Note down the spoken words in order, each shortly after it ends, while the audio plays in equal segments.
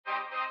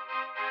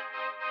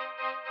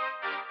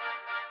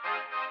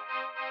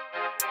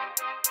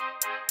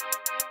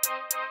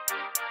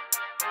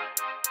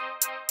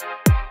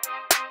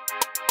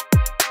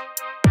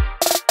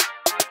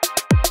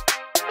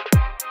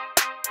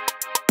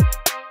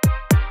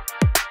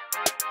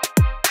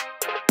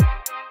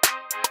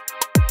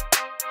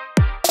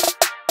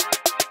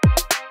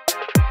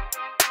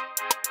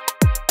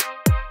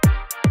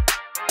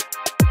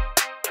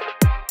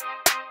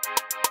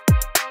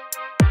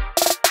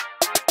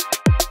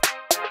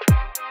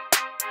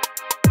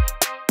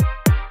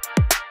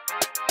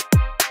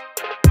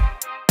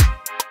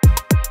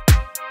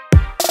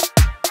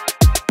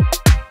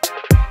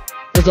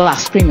There's a lot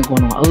of screaming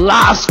going on. A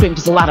lot of screaming.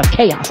 There's a lot of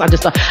chaos. I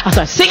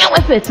started singing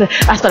with it.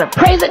 I started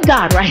praising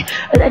God, right?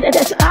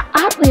 That's,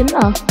 oddly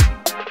enough,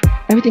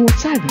 everything was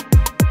silent.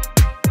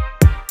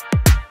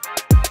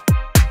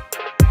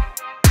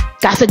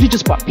 God said, you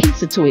just brought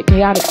peace into a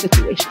chaotic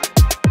situation.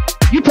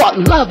 You brought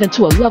love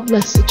into a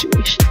loveless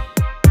situation.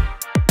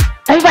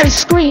 Everybody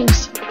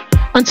screams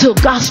until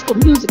gospel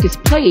music is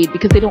played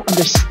because they don't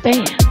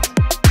understand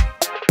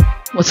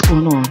what's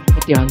going on,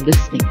 but they are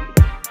listening to.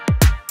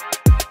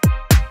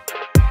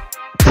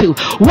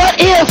 What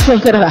if?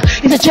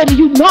 He said, Jenny,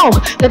 you know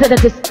that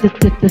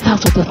this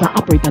household does not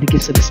operate by the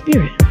gifts of the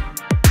Spirit,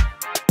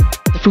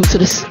 the fruits of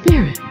the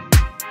Spirit.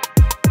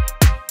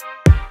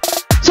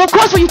 So of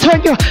course when you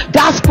turn your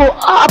gospel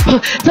up,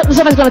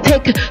 somebody's going to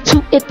take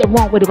to it the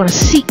wrong way. They're going to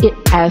see it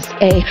as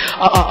a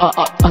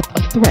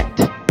threat.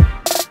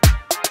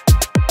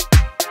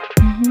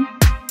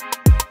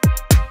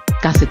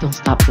 God said, don't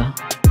stop though.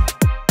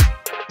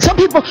 Some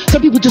people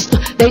just,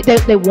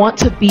 they want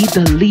to be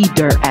the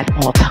leader at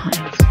all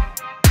times.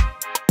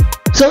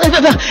 So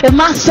if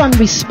my son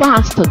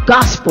responds to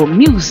gospel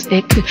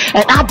music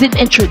and I didn't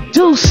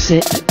introduce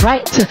it,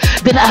 right,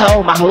 then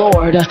oh my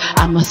Lord,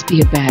 I must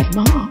be a bad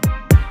mom.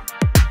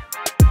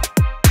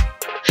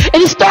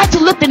 And he starts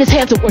lifting his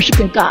hands and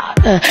worshiping God.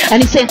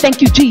 And he's saying,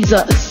 thank you,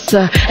 Jesus.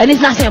 And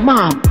he's not saying,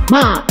 Mom,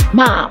 Mom,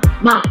 Mom,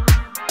 Mom.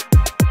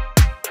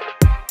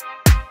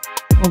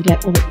 What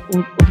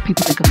do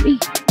people think of me?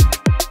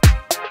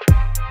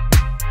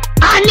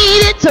 I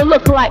need it to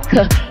look like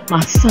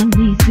my son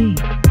needs me.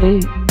 Hey.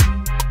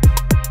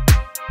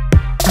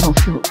 I don't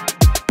feel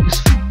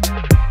useful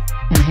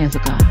in the hands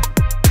of God.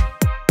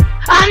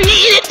 I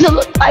need it to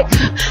look like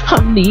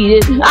I'm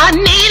needed. I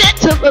need it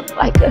to look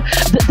like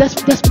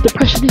that's what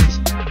depression is.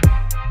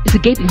 It's a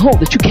gaping hole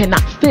that you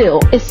cannot fill.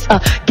 It's a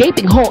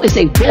gaping hole. It's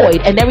a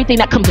void, and everything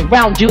that comes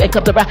around you and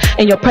comes around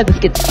and your presence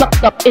gets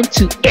sucked up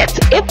into it.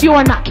 If you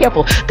are not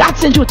careful, God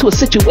sends you into a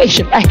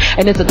situation, right?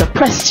 And there's a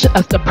depressive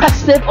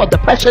or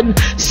depression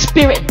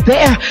spirit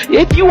there.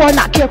 If you are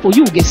not careful,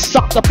 you will get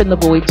sucked up in the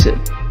void too.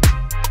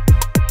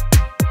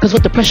 Because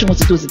what depression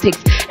wants to do is it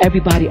takes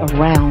everybody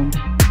around.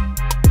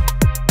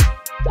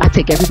 I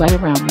take everybody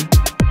around me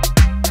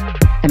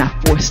and I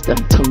force them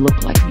to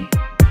look like me.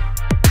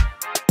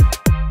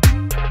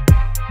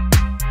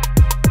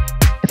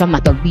 If I'm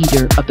not the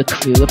leader of the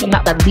crew, if I'm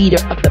not the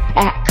leader of the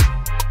pack,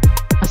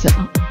 I said,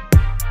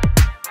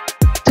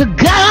 to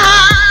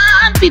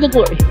God be the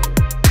glory.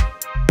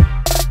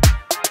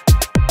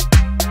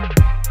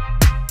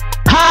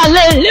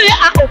 Hallelujah.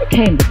 I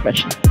overcame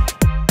depression.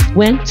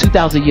 When?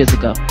 2,000 years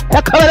ago.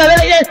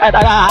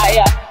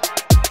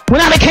 When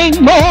I became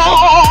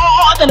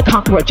more than a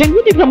conqueror. Jane,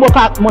 you didn't become more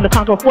than a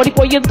conqueror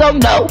 44 years ago?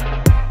 No.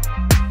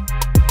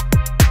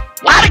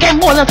 Well, I became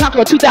more than a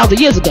conqueror 2,000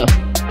 years ago.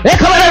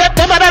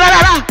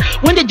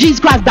 When did Jesus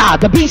Christ die?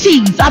 The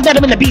BCs. I met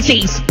him in the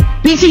BCs.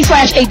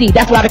 BC/AD.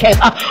 That's what I became.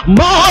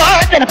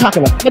 More than a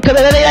conqueror.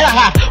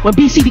 When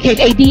BC became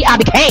AD, I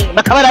became.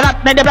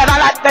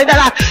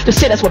 Just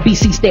say that's what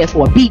BC stands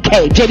for.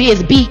 BK. JB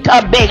is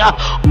becoming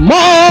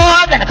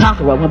more than a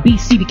conqueror. When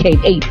BC became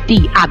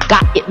AD, I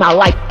got it my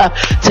life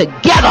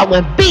together.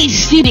 When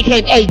BC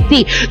became AD,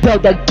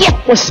 the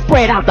gift was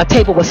spread out. The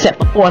table was set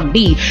before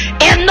me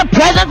in the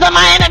presence of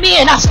my enemy,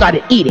 and I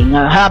started eating.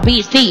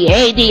 BC,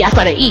 AD, I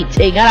started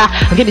eating.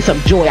 Give me some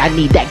joy. I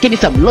need that. Give me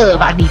some love.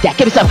 I need that.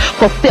 Give me some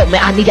fulfillment.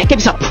 I need that. Give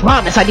me some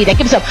promise. I need that.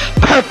 Give me some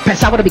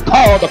purpose. I want to be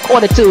called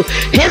according to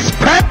his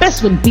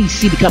purpose when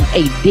BC becomes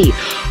AD.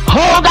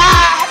 Oh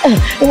God!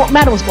 It won't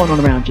matter what's going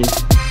on around you.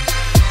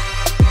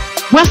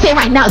 What I'm saying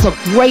right now is a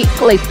great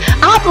place.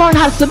 I've learned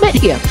how to submit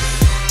here.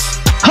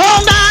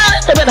 Oh God!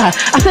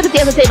 I said it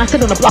the other day and I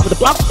said it on the blog, but the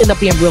blog ended up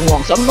being real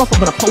long, so I don't know if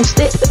I'm going to post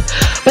it.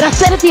 But I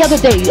said it the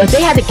other day.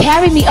 They had to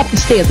carry me up the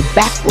stairs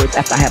backwards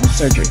after I had my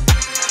surgery.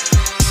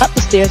 Up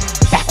the stairs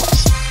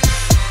backwards.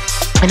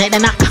 And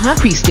they're not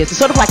concrete stairs. It's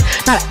sort of like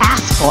not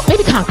asphalt.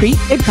 Maybe concrete.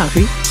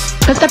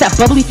 Because it's got that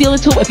bubbly feeling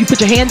to it. If you put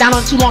your hand down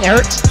on it too long, it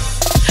hurts.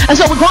 And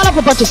so we're going up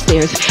a bunch of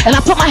stairs. And I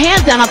put my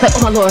hands down. I was like,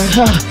 oh my Lord.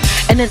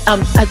 And then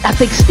I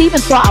think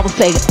Stephen thought I would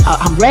say,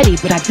 I'm ready,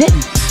 but I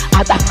didn't.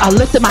 I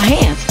lifted my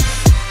hands.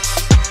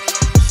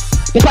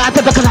 Because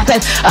I said,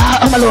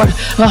 oh my Lord,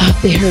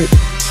 they hurt.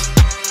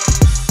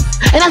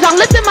 And as I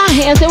lifted my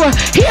hands,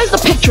 here's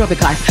the picture of it,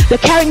 guys. They're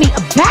carrying me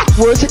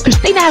backwards.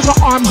 Christina has her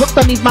arm hooked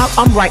underneath my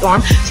right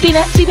arm. Stephen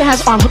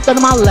has her arm hooked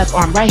under my left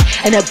arm, right?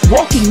 And they're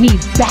walking me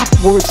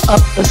backwards up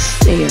the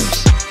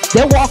stairs.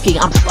 They're walking,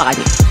 I'm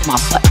sliding my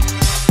butt.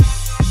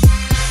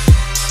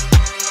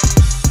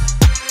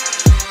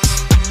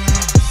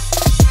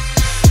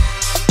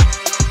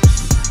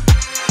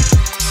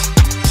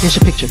 Here's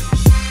your picture.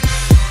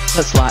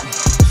 Let's slide.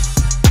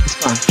 It's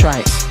fun. Try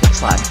it. Let's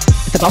slide.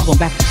 Except I was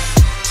going backwards.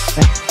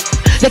 Right?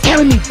 They're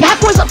carrying me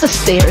backwards up the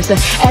stairs. And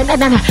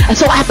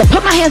so I have to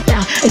put my hands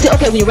down and say,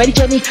 okay, when you're ready,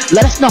 Jenny,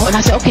 let us know. And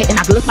I say, okay. And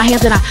I lift my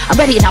hands and I'm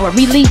ready. And I will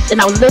release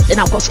and I will lift and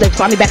I'll go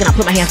slide me back and I'll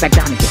put my hands back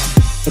down again.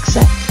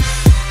 Except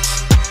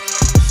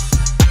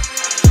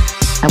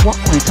at one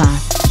point in time,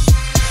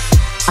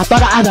 I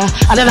thought I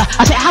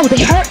said, ow,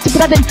 they hurt,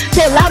 but I didn't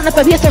say it loud enough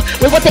for me. So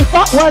what they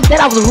thought was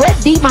that I was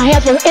ready. My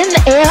hands were in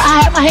the air.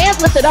 I had my hands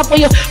lifted up.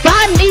 When you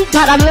find me,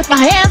 God, I lift my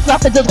hands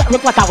up. It just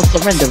looked like I was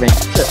surrendering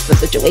to the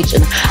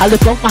situation. I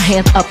lift both my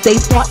hands up. They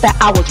thought that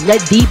I was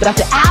ready, but I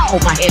said, ow,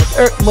 my hands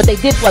hurt. And what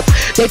they did was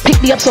they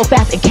picked me up so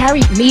fast and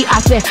carried me. I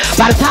said,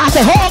 by the time I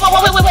said, hold on,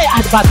 wait.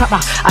 By the time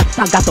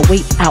I got the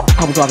weight out,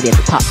 I was already at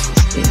the top of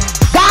the stairs.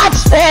 God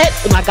said,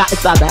 when I got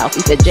inside the house,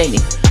 he said,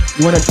 Janie,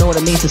 you want to know what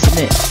it means to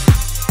submit?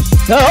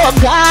 Oh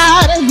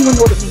God, you wanna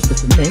know what it means to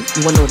submit?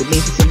 You wanna know what it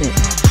means to submit?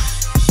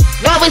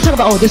 You always talk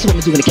about, oh, this is what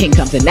I'm gonna do when the king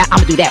comes in. Now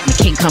I'm gonna do that when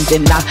the king comes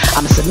in. Now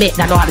I'm gonna submit.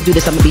 And I know how to do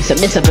this. I'm gonna be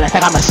submissive. In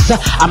fact, I'm a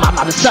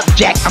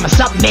subject. I'm a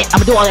submit. I'm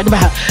gonna do all that.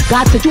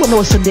 God said, you wanna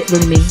know what submit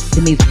really means?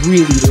 It means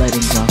really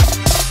letting go.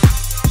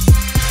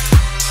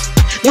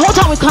 The whole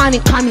time we're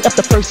climbing up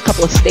the first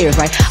couple of stairs,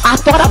 right? I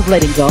thought I was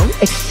letting go,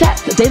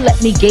 except they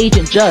let me gauge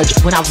and judge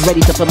when I was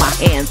ready to put my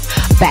hands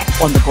back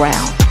on the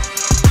ground.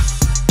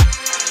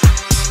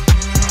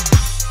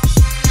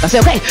 I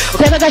said, okay,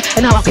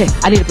 and now, okay,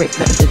 I need a break.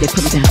 They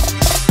put me down.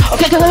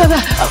 Okay, I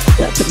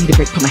need a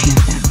break, put my hands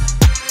down.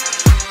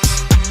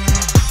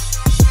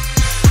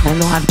 I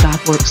know how God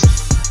works.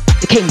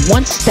 It came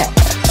one step,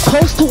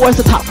 close towards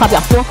the top,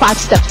 probably about 4 or 5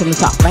 steps from the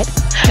top, right?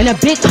 And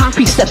they're big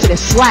concrete steps, so they're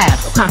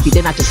slabs of concrete.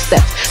 They're not just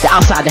steps. They're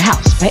outside the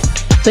house, right?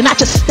 They're not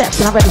just steps.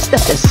 They're not regular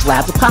steps. They're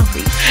slabs of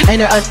concrete. And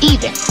they're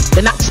uneven.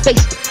 They're not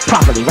spaced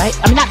properly, right?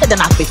 I mean, not that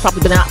they're not spaced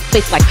properly, but they're not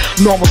spaced like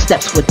normal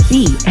steps would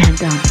be. And,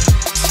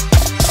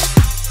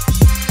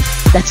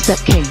 that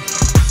step came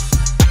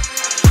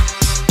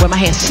where my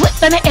hand slipped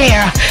in the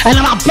air and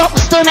my butt was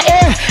still in the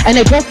air and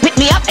they both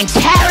picked me up and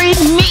carried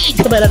me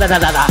to the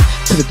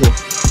door.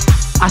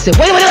 I said,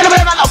 wait. I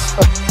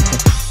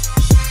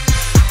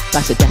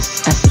said, that's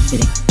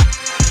submitting.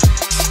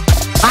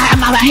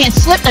 My hand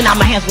slipped and now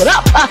my hands went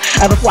up.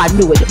 And before I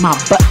knew it, my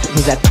butt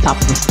was at the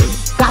top of the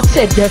stairs. God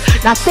said,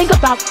 now think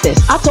about this.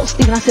 I told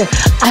Stephen, I said,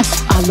 I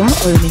learned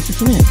what it means to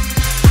submit.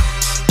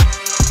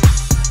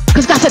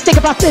 Because God said, think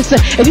about this.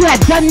 If you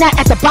had done that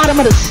at the bottom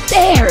of the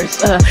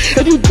stairs,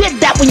 if you did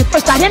that when you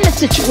first got in the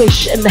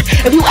situation,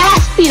 if you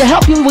asked me to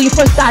help you when you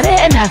first got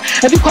in,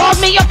 if you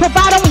called me your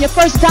provider when you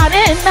first got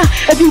in,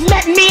 if you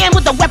met me in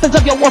with the weapons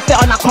of your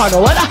warfare are not carnal,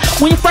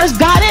 when you first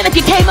got in, if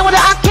you came in with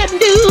I can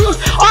do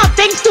all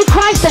things through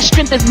Christ that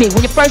strengthens me,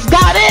 when you first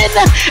got in,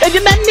 if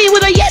you met me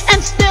with a yet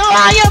and still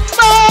I am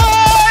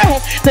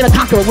more than a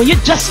conqueror, when you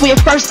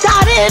first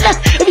got in,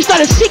 if you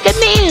started seeking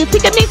me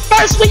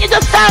first when you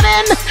just got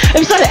in,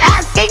 if you started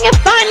asking and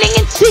finding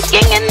and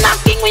seeking and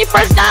knocking when you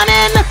first got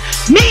in,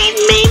 meet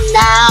me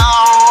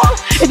now.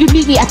 If you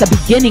meet me at the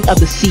beginning of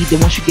the seed, then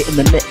once you get in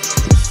the midst,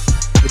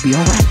 you'll be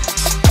alright.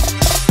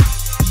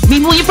 Meet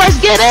me when you first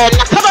get in.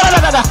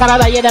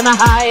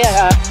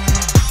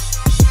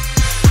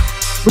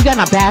 We got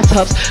in our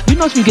bathtubs. You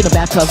notice when you get in a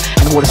bathtub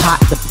and the water's hot,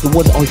 the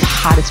water's always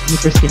hottest when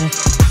you first get in?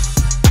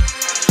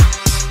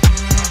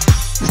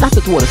 It's not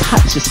that the water's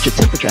hot, it's just that your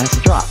temperature has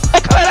to drop.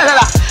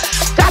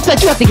 God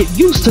said you have to get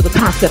used to the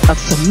concept of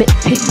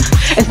submitting.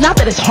 It's not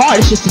that it's hard,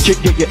 it's just that you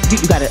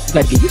gotta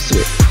get used to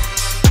it.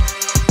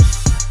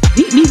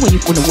 Meet me when you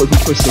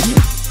first get in.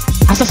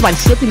 I saw somebody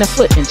slipping their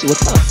foot into a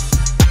tub.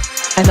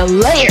 And the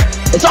layer,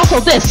 it's also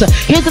this.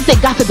 Here's the thing,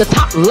 God said the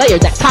top layer,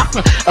 that top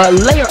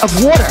layer of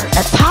water,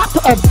 that top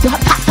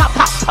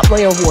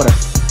layer of water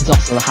is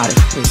also the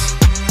hottest too.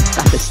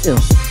 God said still,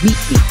 meet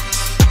me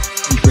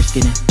when you first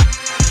get in.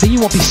 Then you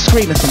won't be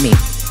screaming for me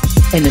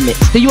in the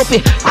midst. Then you won't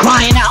be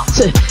crying out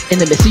in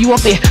the midst. Then you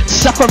won't be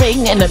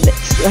suffering in the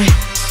midst. Right?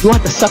 You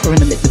won't have to suffer in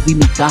the midst if we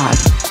meet God.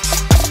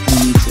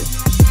 We need to.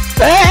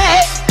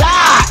 Hey,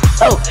 God!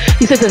 Oh,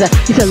 he said, let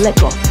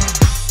go.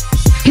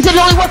 He said,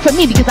 it only worked for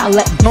me because I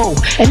let go.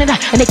 And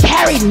they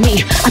carried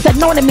me. I said,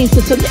 know what it means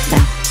to submit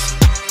now.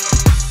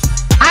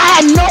 I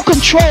had no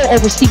control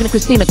over Stephen and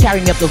Christina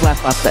carrying me up those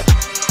last 5 steps.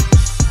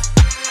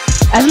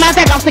 As a matter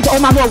of fact, I was thinking,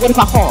 oh my Lord, what if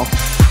I fall?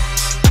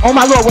 Oh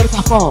my Lord, what if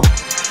I fall?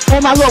 Oh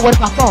my Lord, what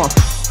if I fall?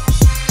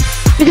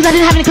 Because I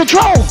didn't have any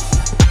control.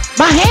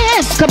 My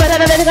hands were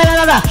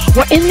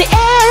in the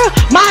air.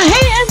 My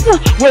hands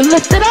were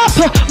lifted up.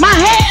 My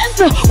hands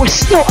were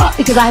still up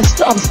because I'm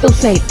still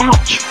saying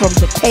ouch from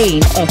the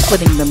pain of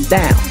putting them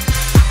down.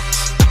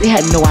 They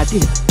had no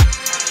idea.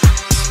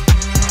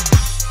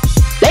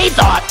 They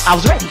thought I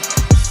was ready.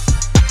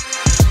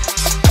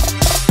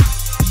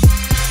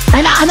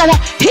 And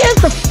here's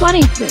the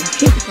funny thing.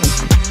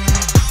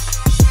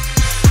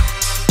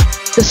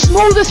 The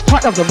smoothest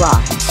part of the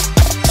ride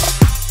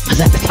is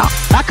at the top.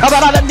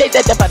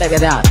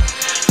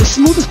 The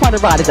smoothest part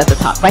of the ride is at the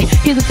top, right?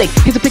 Here's the thing.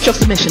 Here's a picture of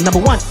submission. Number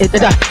one, it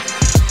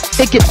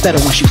gets better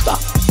once you stop.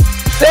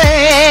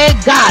 Hey,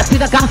 God. See,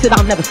 that God said,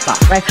 I'll never stop,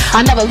 right?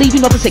 I'll never leave you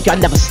nor forsake you. I'll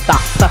never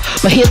stop.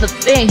 But here's the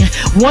thing.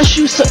 Once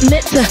you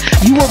submit,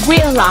 you will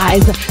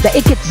realize that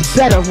it gets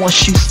better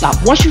once you stop.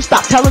 Once you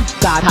stop telling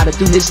God how to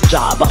do his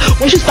job.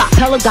 Once you stop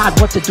telling God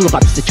what to do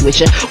about the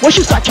situation. Once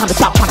you start trying to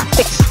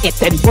fix it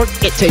and work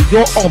it to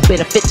your own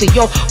benefit, to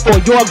for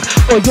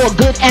your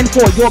good and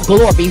for your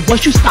glory.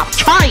 Once you stop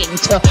trying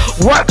to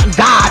work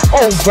God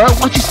over.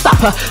 Once you stop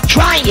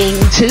trying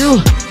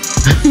to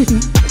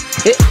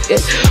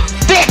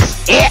fix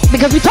it,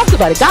 because we talked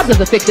about it. God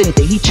doesn't fix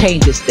anything. He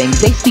changes things.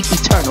 They speak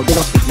eternal. They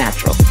don't speak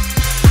natural.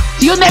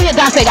 So you'll never hear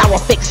God say, I will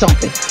fix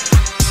something.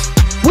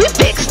 We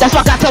fix. That's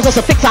why God tells us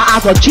to fix our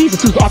eyes on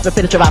Jesus, who's the author and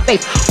finisher of our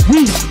faith.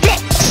 We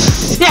fix.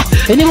 Yeah.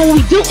 And then when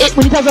we do it,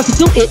 when he tells us to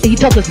do it, he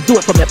tells us to do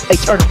it from an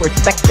eternal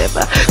perspective.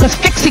 Because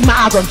fixing my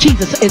eyes on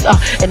Jesus is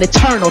an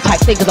eternal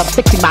type thing, because I'm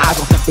fixing my eyes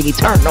on something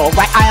eternal,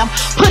 right? I am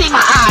putting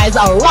my eyes,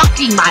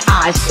 locking my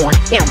eyes on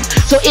him.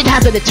 So it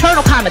has an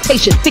eternal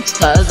connotation, fix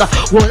does,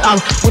 when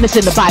it's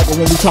in the Bible,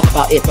 when we talk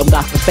about it from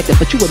God's perspective.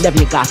 But you will never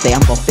hear God say,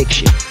 I'm going to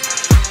fix you.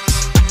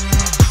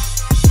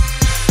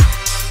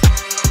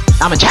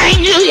 I'm going to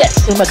change you,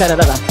 yes. Romans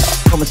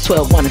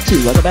 12, 1 and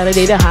 2. What about it?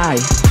 They're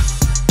high.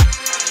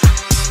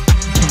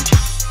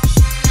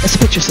 That's a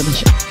picture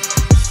submission.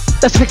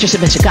 That's a picture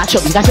submission. God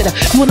showed me. God said,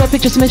 you want to know what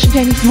picture submission,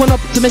 Jamie? You want to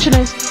know what submission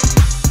is?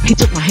 He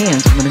took my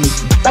hands from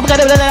underneath me.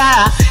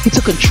 He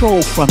took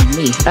control from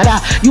me.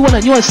 You want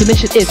to know what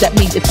submission is? That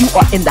means if you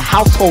are in the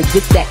household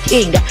with that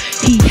king,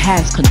 he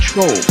has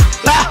control.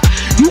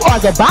 You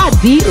are the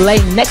body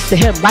laying next to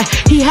him, right?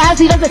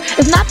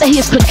 It's not that he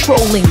is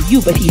controlling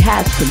you, but he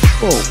has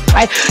control,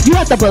 right? You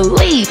have to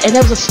believe. And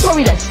there was a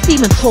story that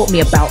Stephen told me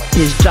about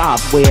his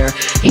job where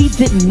he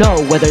didn't know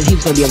whether he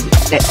was going to be able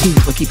to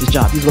keep his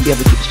job. He was going to be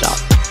able to keep his job.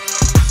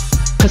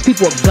 Because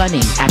people were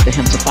gunning after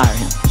him to fire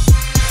him.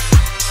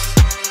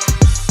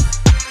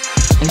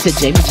 And he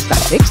said, Jamie just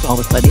got fixed all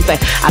of a sudden. He's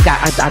like,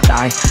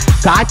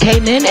 God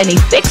came in and he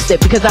fixed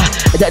it, because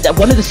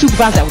one of the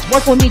supervisors that was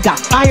working with me got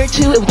fired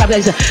too. It was like,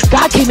 he said,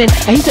 God came in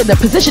and he said, the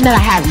position that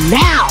I have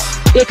now,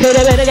 the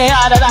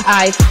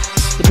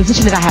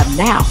position that I have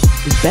now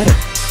is better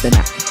than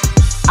that.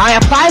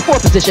 I applied for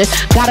a position,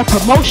 got a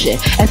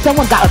promotion, and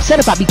someone got upset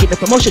about me getting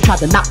a promotion,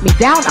 tried to knock me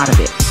down out of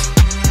it.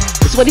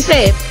 That's what he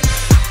said.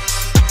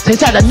 So he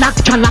tried to knock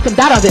him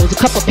down out of it. It was a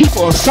couple of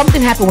people.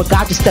 Something happened where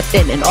God just stepped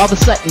in, and all of a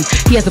sudden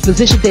he has a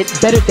position that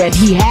better than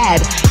he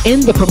had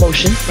in the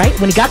promotion, right?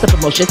 When he got the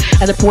promotion,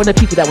 and the one of the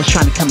people that was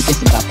trying to come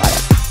against him got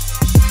fired.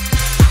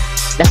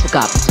 That's what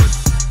God will do.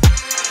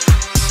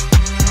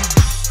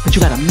 But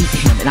you gotta meet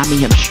him, and I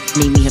mean him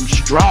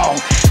strong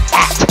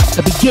at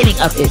the beginning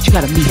of it. You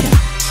gotta meet him.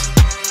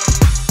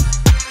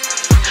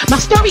 My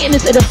story in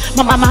this,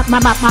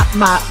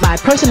 my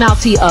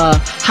personality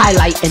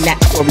highlight in that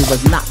story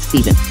was not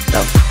Stephen,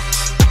 though.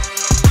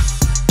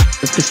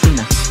 It was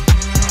Christina.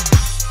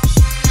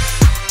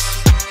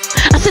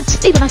 I said,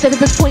 Stephen, at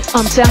this point,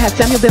 had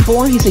Samuel been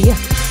born? He said, yeah.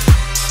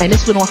 And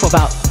this went on for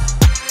about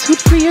 2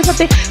 to 3 years, I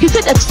think. He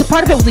said that's the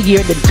part of it was a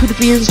year, then 2 to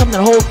 3 years or something.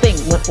 The whole thing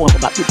went on for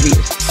about 2 to 3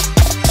 years.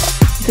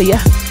 He said,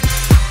 yeah.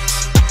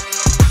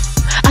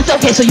 I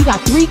said, okay, so you got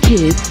 3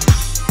 kids.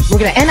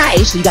 Working at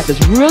NIH, so you got this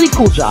really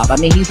cool job. I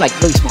mean, he's like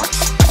really smart.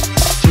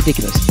 It's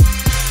ridiculous.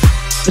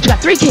 But you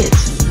got 3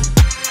 kids.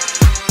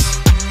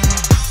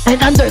 And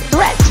under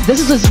threat, this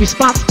is his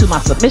response to my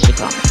submission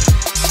comment.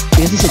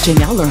 Because he said,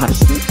 Jamie, I'll learn how to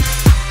speak.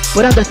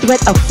 But under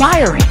threat of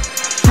firing.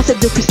 I said,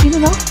 did Christina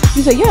know?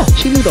 He said, yeah,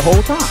 she knew the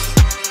whole time.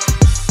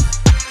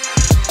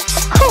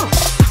 Huh.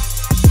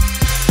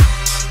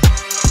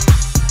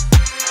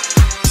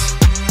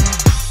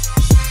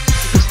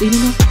 Did Christina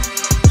know?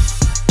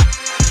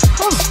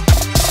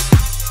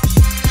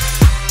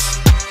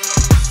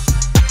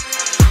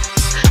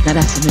 Now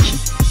that's submission.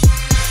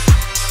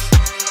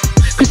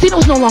 Christina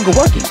was no longer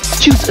working.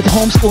 She was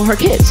homeschooling her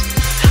kids.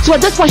 So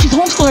at this point, she's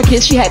homeschooling her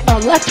kids. She had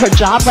left her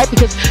job, right?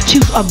 Because she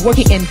was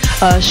working in,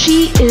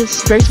 she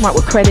is very smart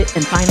with credit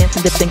and finance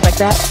and different things like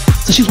that.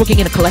 So she was working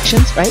in the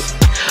collections, right?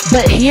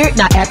 But here,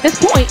 now at this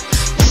point,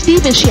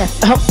 Stephen, she had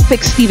helped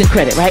fix Stephen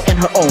credit, right? And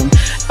her own.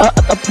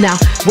 Now,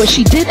 what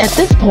she did at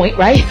this point,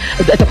 right?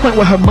 At the point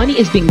where her money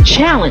is being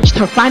challenged,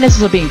 her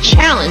finances are being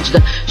challenged,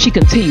 she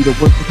continued to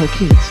work with her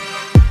kids.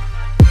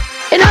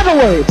 In other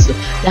words,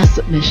 that's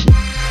submission.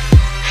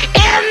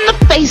 In the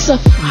face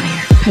of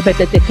fire.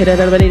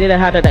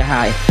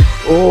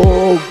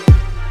 Oh,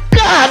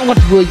 God, what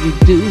will you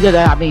do?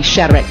 I mean,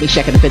 Shadrach,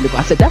 Meshach, and Abednego.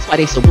 I said, that's why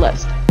they're so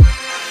blessed.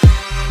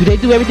 Do they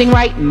do everything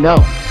right?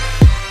 No.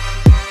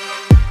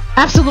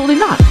 Absolutely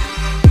not.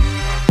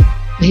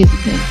 But here's the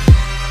thing.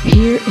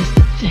 Here is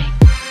the thing.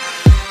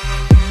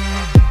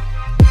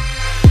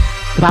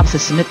 The Bible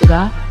says, submit to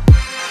God,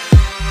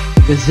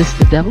 resist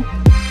the devil,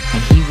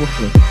 and he will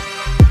flee.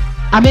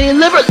 I mean,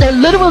 they're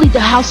literally, the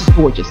house is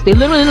gorgeous. They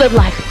literally live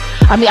like,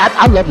 I mean,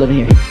 I love living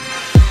here.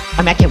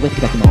 I mean, I can't wait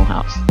to get back to my own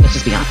house. Let's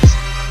just be honest.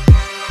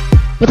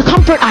 But the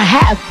comfort I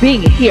have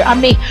being here, I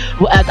mean,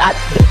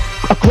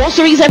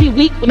 groceries every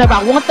week, whenever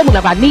I want them,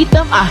 whenever I need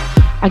them,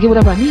 I get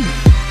whatever I need.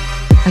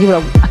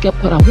 I get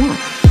what I want,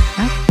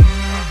 right?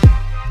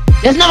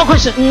 There's never a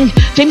question.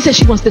 Jamie says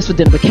she wants this for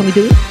dinner, but can we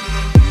do it?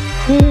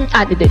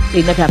 I did it.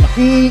 They never have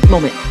a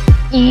moment.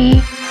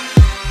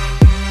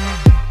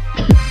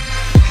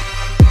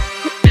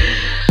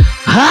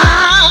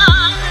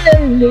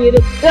 Hallelujah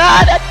to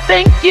God. I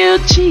thank you,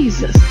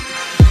 Jesus.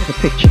 Look at the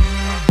picture.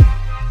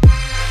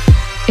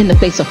 In the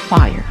face of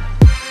fire.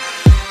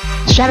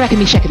 Shadrach and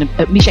Meshach and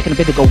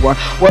Abednego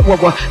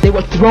they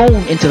were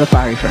thrown into the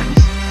fiery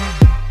furnace.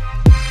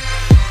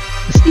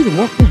 But Stephen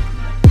walked in.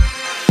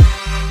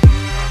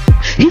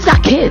 He's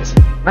got kids,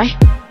 right?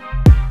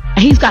 And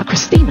he's got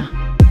Christina.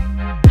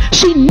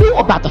 She knew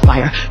about the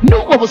fire, knew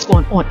what was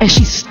going on, and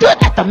she stood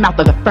at the mouth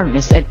of the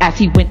furnace. And as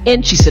he went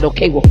in, she said,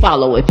 "Okay, we'll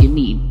follow if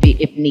need be.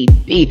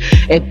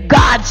 If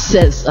God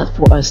says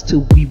for us to,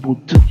 we will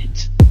do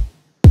it."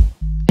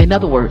 In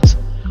other words,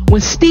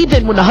 when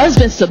the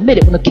husband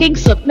submitted, when the king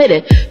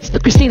submitted,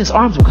 Christina's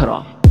arms were cut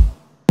off.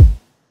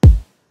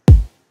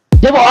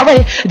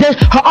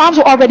 Her arms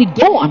were already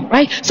gone,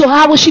 right? So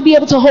how will she be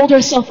able to hold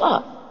herself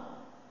up?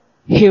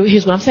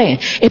 Here's what I'm saying.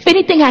 If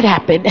anything had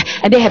happened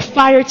and they had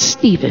fired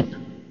Stephen,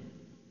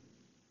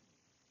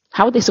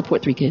 how would they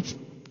support 3 kids?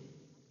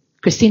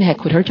 Christina had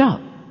quit her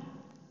job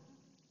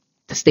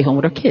to stay home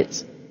with her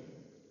kids,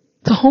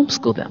 to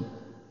homeschool them,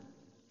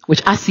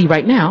 which I see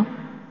right now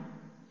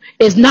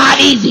is not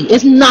easy.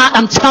 It's not,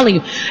 I'm telling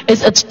you.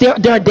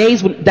 There are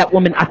days when that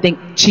woman, I think,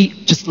 she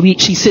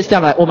sits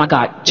down like, oh my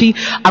God.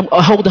 I'm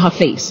holding her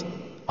face.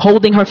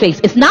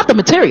 It's not the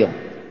material.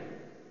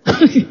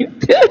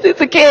 It's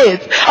the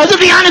kids. I'll just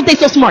be honest, they're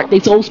so smart.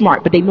 They're so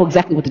smart, but they know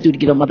exactly what to do to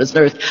get her mother's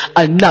nerves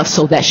enough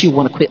so that she'll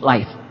want to quit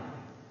life.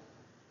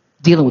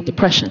 Dealing with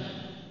depression,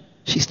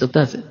 she still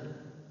does it.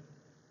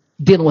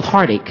 Dealing with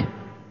heartache,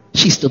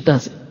 she still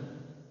does it.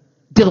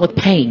 Dealing with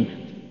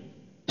pain,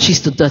 she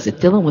still does it.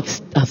 Dealing with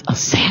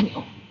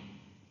Samuel,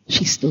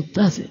 she still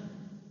does it.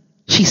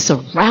 She's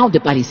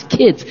surrounded by these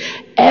kids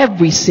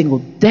every single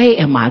day,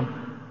 and my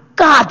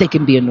God, they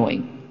can be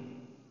annoying.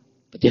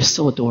 But they're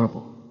so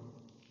adorable.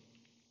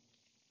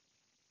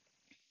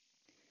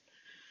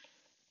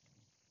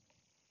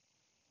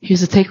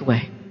 Here's the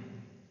takeaway.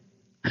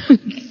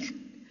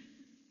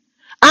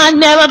 I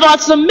never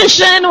thought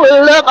submission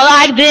would look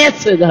like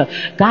this.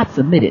 God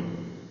submitted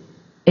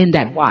in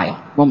that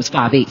while. Romans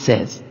 5:8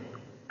 says,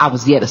 I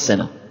was yet a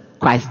sinner.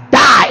 Christ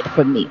died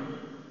for me.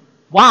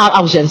 While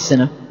I was yet a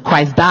sinner,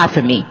 Christ died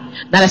for me.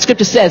 Now that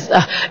scripture says,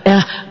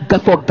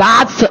 for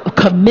God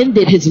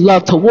commended his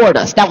love toward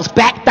us. That was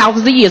back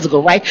thousands of years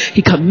ago, right?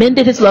 He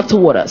commended his love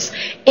toward us.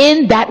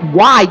 In that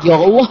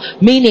while,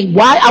 meaning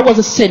why I was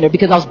a sinner,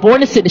 because I was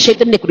born in sin, in shape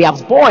of iniquity. I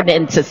was born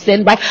into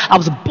sin, right? I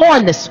was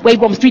born this way.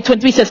 Romans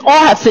 3:23 says,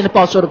 all have sinned and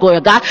fall short of the glory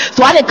of God.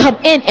 So I didn't come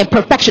in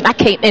perfection. I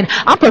came in,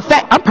 I'm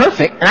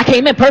perfect, and I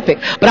came in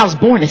perfect, but I was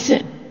born in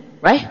sin,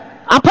 right?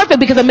 I'm perfect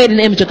because I'm made in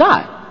the image of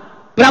God.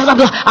 But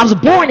I was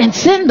born in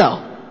sin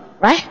though,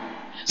 right?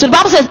 So the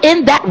Bible says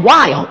in that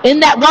while,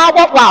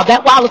 what while?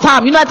 That while of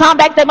time. You know that time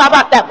back then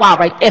about that while,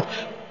 right?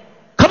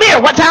 Come here,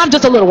 what time?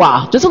 Just a little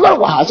while,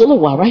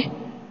 right?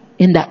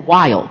 In that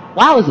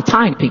while is a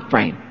time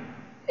frame.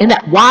 In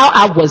that while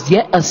I was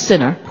yet a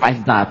sinner,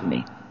 Christ died for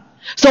me.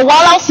 So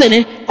while I was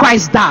sinning,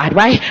 Christ died,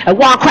 right? And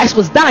while Christ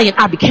was dying,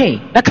 I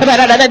became. Because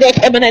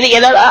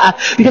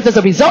as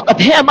a result of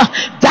him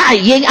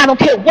dying, I don't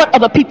care what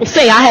other people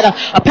say. I had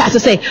a pastor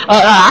say,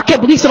 I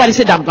can't believe somebody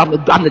said I'm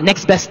the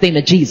next best thing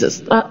to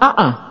Jesus.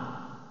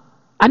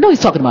 I know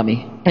he's talking about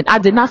me, and I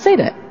did not say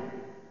that.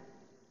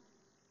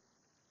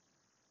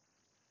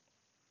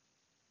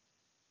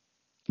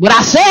 What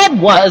I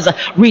said was,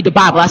 read the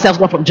Bible. I said I was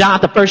going from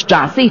John to 1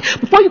 John. See,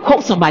 before you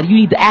quote somebody, you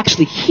need to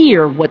actually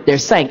hear what they're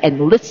saying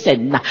and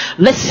listen.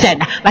 Listen.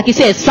 Like he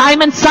says,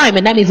 Simon,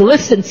 Simon. That means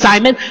listen,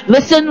 Simon.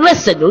 Listen.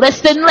 Listen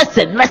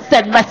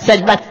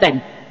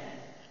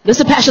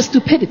past your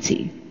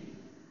stupidity.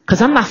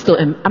 Because I'm not still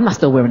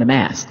wearing a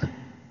mask.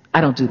 I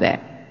don't do that.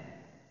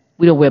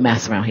 We don't wear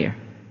masks around here.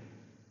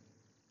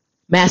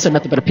 Masks are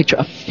nothing but a picture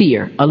of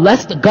fear.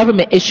 Unless the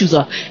government issues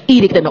an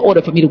edict and an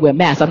order for me to wear a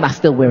mask, I'm not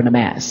still wearing a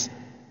mask.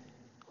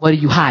 What are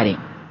you hiding?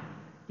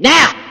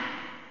 Now,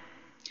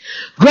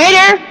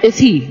 greater is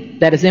he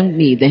that is in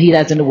me than he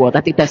that is in the world.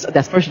 I think that's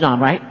 1 John,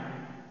 right?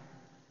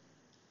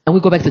 And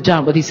we go back to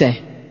John. What did he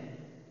say?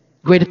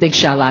 Greater things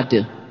shall I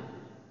do.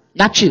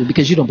 Not you,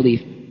 because you don't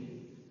believe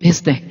his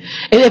thing.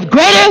 And if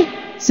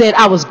greater said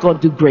I was going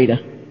to do greater,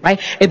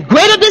 right? If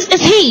greater this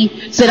is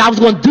he said I was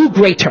going to do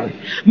greater,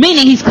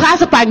 meaning he's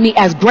classifying me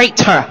as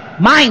greater.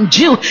 Mind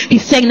you,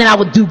 he's saying that I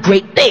would do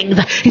great things.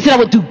 He said I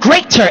would do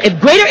greater. If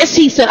greater is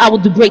he said I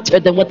would do greater,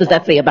 then what does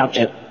that say about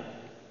you?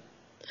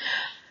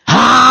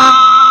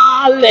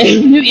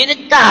 Hallelujah to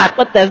God.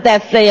 What does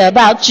that say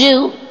about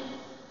you?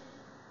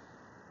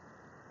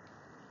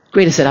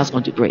 Greater said I was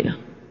going to do greater.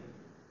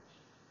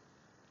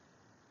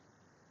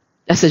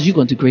 That says you're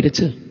going to do greater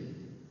too.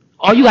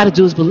 All you got to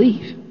do is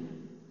believe.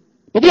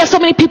 But we have so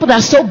many people that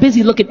are so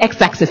busy looking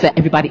X-axis at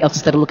everybody else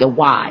instead of looking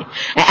Y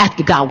and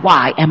asking God,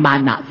 why am I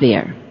not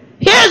there?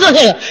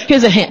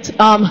 Here's a hint.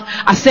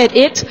 I said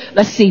it.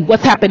 Let's see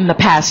what's happened in the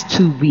past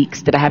 2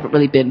 weeks that I haven't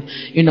really been,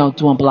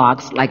 doing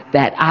blogs like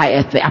that.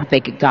 I'm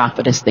thanking God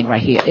for this thing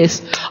right here.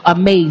 It's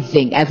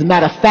amazing. As a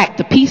matter of fact,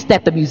 the piece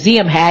that the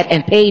museum had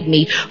and paid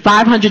me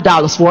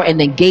 $500 for and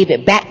then gave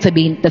it back to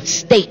me, the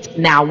state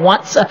now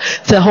wants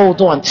to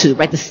hold on to,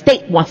 right? The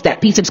state wants that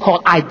piece. It's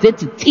called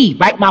Identity,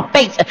 right? My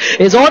face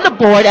is on the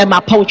board and my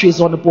poetry is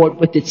on the board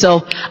with it.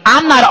 So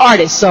I'm not an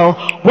artist. So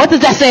what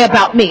does that say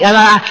about me? And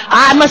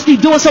I must be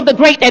doing something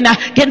great and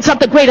getting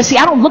something greater. See,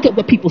 I don't look at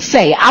what people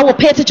say. I will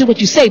pay attention to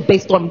what you say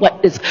based on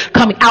what is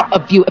coming out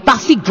of you. If I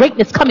see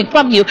greatness coming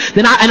from you,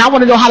 then I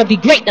want to know how to be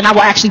great, then I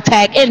will actually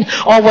tag in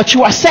on what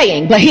you are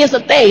saying. But here's the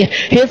thing.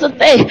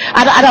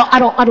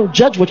 I don't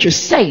judge what you're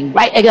saying,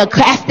 right? And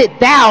cast it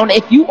down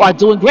if you are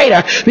doing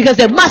greater, because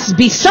there must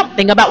be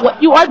something about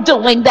what you are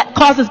doing that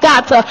causes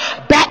God to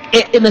back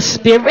it in the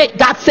spirit.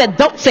 God said,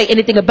 don't say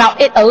anything about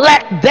it.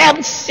 Let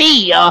them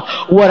see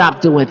what I'm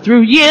doing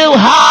through you.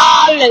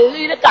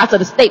 Hallelujah. God said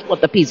the state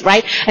want the peace,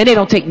 right? And they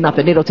don't take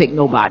nothing. They don't take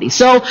nobody.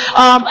 So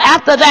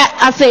after that,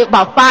 I say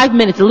about 5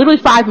 minutes, literally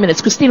 5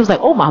 minutes. Christina was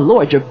like, oh my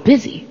Lord, you're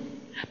busy.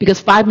 Because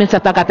 5 minutes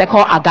after I got that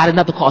call, I got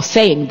another call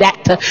saying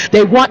that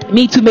they want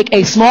me to make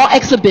a small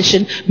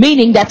exhibition,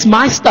 meaning that's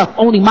my stuff,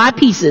 only my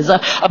pieces.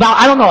 About,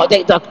 I don't know,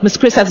 Mr.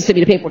 Chris hasn't sent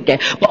me the paperwork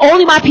yet, but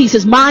only my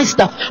pieces, my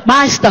stuff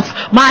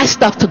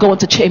to go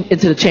into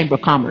the Chamber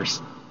of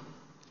Commerce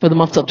for the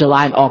months of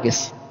July and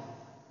August.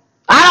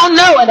 I don't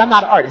know, and I'm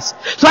not an artist,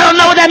 so I don't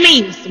know what that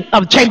means,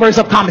 Chambers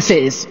of Commerce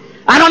is.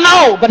 I don't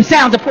know, but it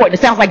sounds important.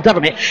 It sounds like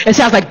government. It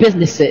sounds like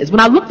businesses.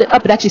 When I looked it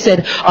up, it actually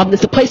said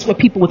it's a place for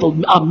people with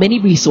many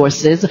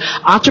resources,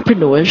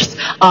 entrepreneurs,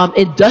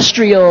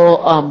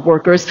 industrial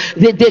workers.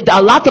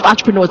 Lots of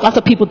entrepreneurs, lots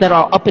of people that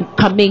are up and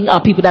coming,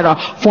 people that are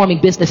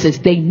forming businesses.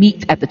 They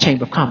meet at the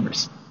Chamber of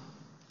Commerce.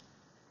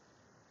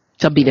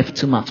 So I'll be there for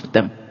 2 months with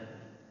them.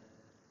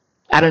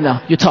 I don't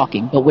know. You're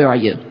talking, but where are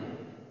you?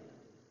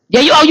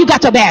 Yeah, you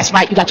got your mask,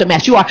 right? You got your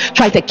mask. You are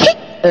trying to keep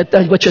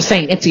what you're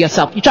saying into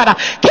yourself. You try to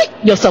keep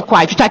yourself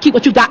quiet. You try to keep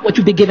what you got, what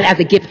you've been given as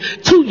a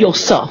gift to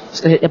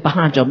yourself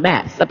behind your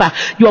mask.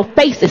 Your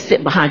face is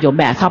sitting behind your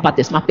mask. How about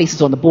this? My face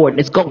is on the board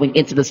and it's going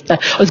into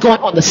it's going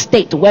on the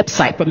state, the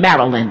website for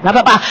Maryland.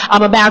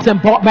 I'm a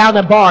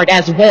Maryland Bard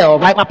as well,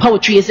 right? My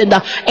poetry is in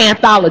the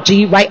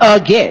anthology, right?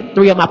 Again,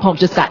 3 of my poems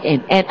just got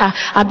in. And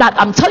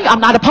I'm telling you, I'm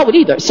not a poet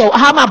either. So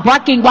why am I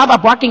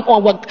barking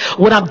on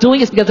what I'm doing?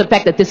 Is because of the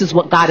fact that this is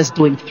what God is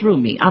doing through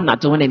me. I'm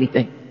not doing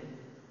anything.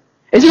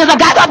 It's because I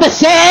got up and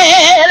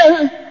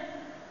said,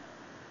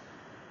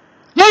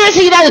 there is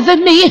he that is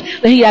in me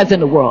than he that is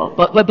in the world.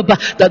 But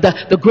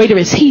the greater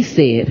is he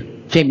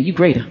said. Jamie, you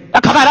greater.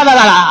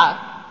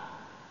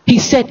 He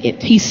said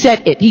it. He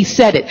said it. He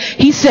said it.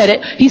 He said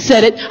it. He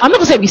said it. I'm not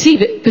going to say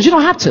receive it, because you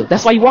don't have to.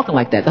 That's why you're walking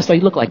like that. That's why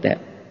you look like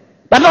that.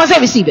 But I'm not going to say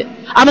receive it.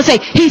 I'm going to say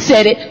he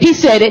said it. He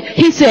said it.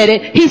 He said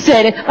it. He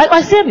said it.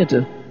 Like Samuel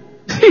do.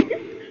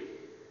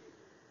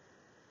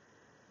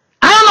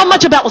 I don't know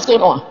much about what's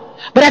going on.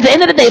 But at the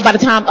end of the day, by the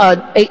time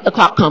 8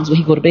 o'clock comes when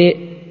he go to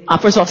bed,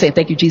 first of all, I'm saying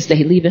thank you, Jesus, that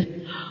he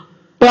leaving.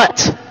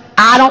 But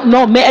I don't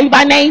know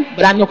everybody's name,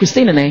 but I know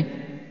Christina's name.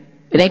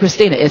 It ain't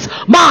Christina. It's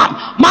mom.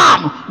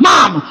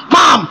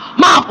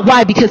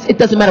 Why? Because it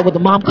doesn't matter whether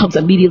mom comes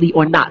immediately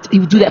or not. He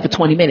will do that for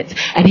 20 minutes.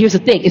 And here's the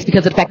thing. It's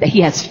because of the fact that he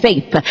has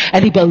faith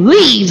and he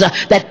believes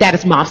that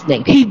is mom's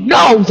name. He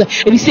knows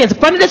if he stands in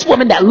front of this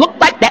woman that looked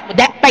like that with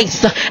that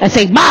face and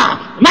say,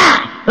 mom,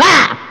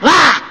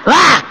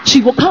 she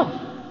will come.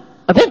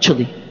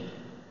 Eventually.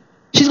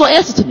 She's going to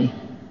answer to me.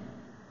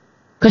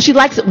 Because she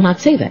likes it when I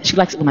say that. She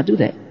likes it when I do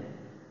that.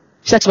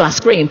 She likes it when I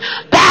scream,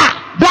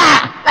 bah,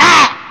 bah,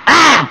 ah,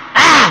 ah,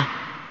 ah.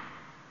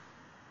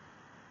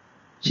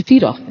 She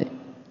feed off of it.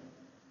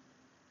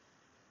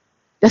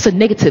 That's a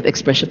negative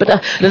expression, but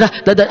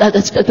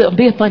I'm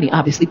being funny,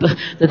 obviously. But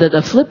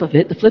the flip of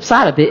it, the flip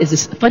side of it is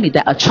it's funny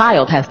that a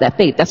child has that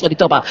faith. That's what he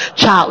talk about,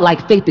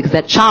 childlike faith, because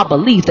that child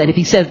believes that if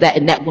he says that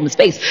in that woman's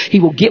face, he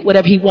will get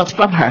whatever he wants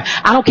from her.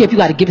 I don't care if you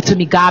got to give it to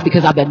me, God,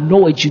 because I've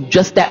annoyed you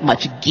just that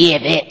much.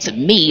 Give it to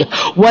me.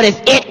 What is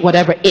it?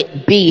 Whatever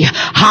it be.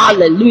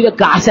 Hallelujah.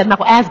 God said I'm not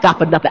going to ask God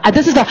for nothing.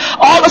 This is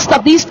all the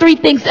stuff. These 3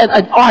 things in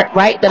art,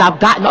 right? That I've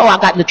gotten. I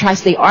got in the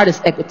Tri-State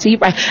Artist Equity,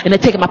 right? And they're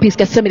taking my piece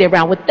Gethsemane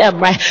around with them,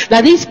 right?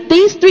 Now these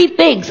 3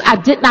 things, I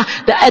did not,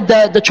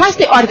 the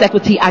Tri-State Artist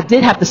Equity, I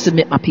did have to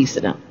submit my piece to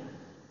them.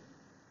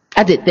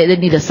 I did. They didn't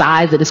need a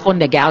size, and it's going in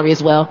their gallery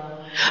as well.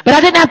 But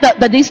I didn't have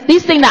to, these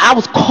things that I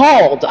was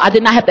called, I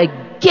did not have to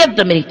give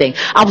them anything.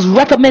 I was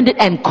recommended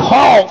and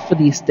called for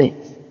these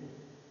things.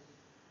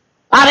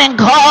 I've been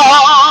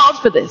called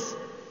for this.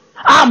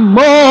 I'm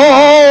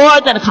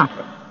more than a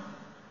conqueror.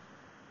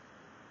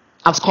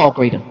 I was called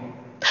greater.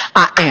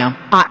 I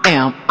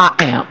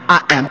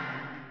am.